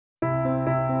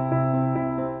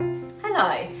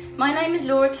Hello, my name is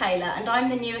Laura Taylor and I'm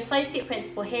the new Associate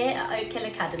Principal here at Oak Hill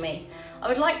Academy. I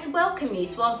would like to welcome you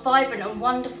to our vibrant and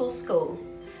wonderful school.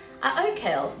 At Oak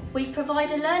Hill, we provide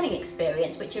a learning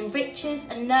experience which enriches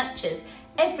and nurtures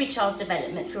every child's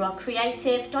development through our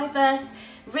creative, diverse,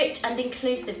 rich and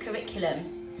inclusive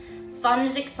curriculum. Fun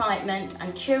and excitement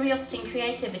and curiosity and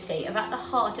creativity are at the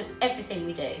heart of everything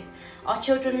we do. Our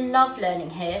children love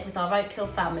learning here with our Oak Hill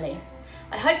family.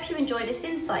 I hope you enjoy this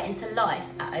insight into life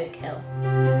at Oak Hill.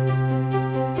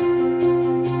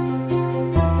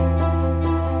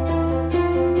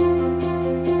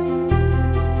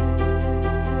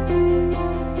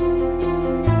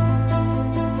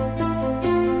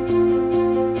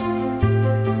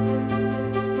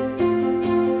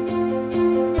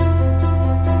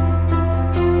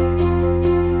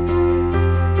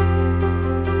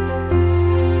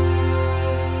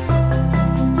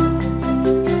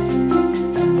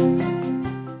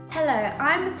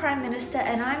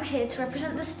 And I'm here to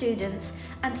represent the students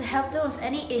and to help them with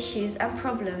any issues and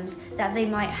problems that they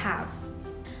might have.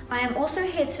 I am also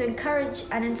here to encourage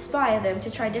and inspire them to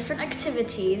try different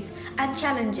activities and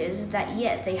challenges that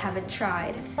yet they haven't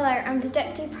tried. Hello, I'm the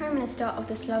Deputy Prime Minister of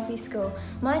this lovely school.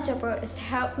 My job role is to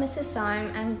help Mrs.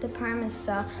 Syme and the Prime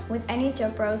Minister with any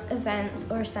job roles, events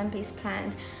or assemblies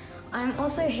planned. I am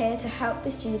also here to help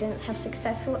the students have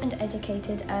successful and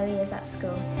educated early years at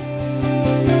school.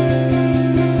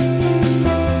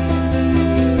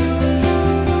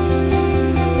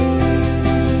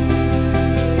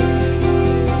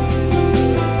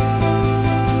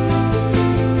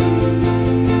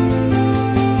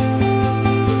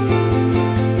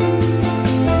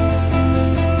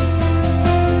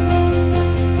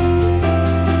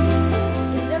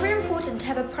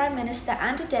 Prime Minister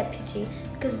and a Deputy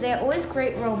because they are always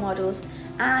great role models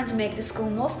and make the school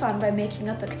more fun by making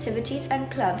up activities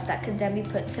and clubs that can then be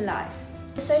put to life.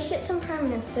 Associates and Prime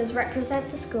Ministers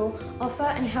represent the school, offer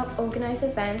and help organise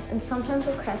events and sometimes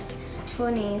request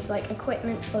for needs like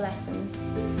equipment for lessons.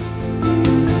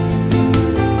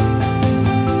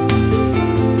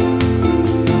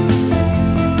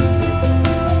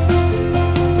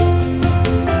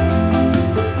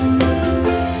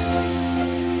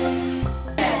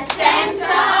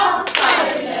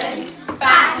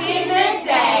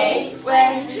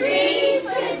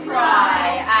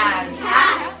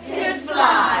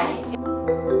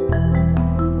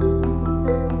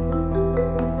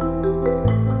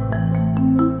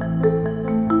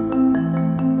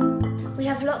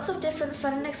 Lots of different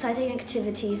fun and exciting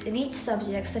activities in each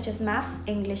subject such as maths,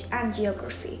 English and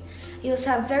geography. You also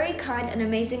have very kind and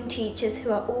amazing teachers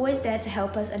who are always there to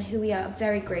help us and who we are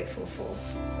very grateful for.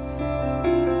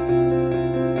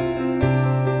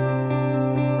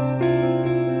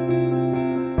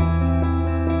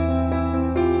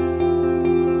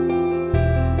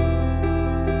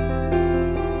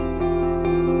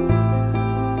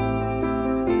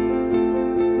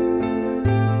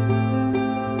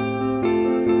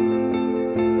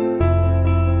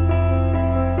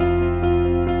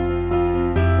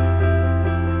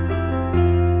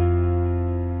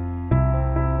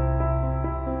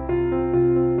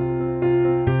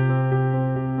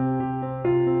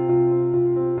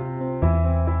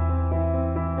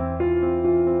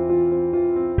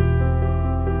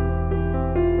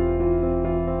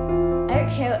 Oak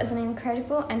Hill is an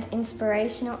incredible and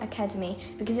inspirational academy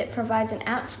because it provides an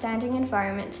outstanding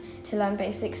environment to learn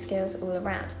basic skills all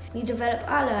around. We develop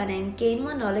our learning, gain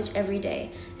more knowledge every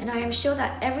day, and I am sure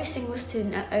that every single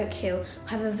student at Oak Hill will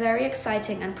have a very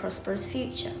exciting and prosperous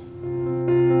future.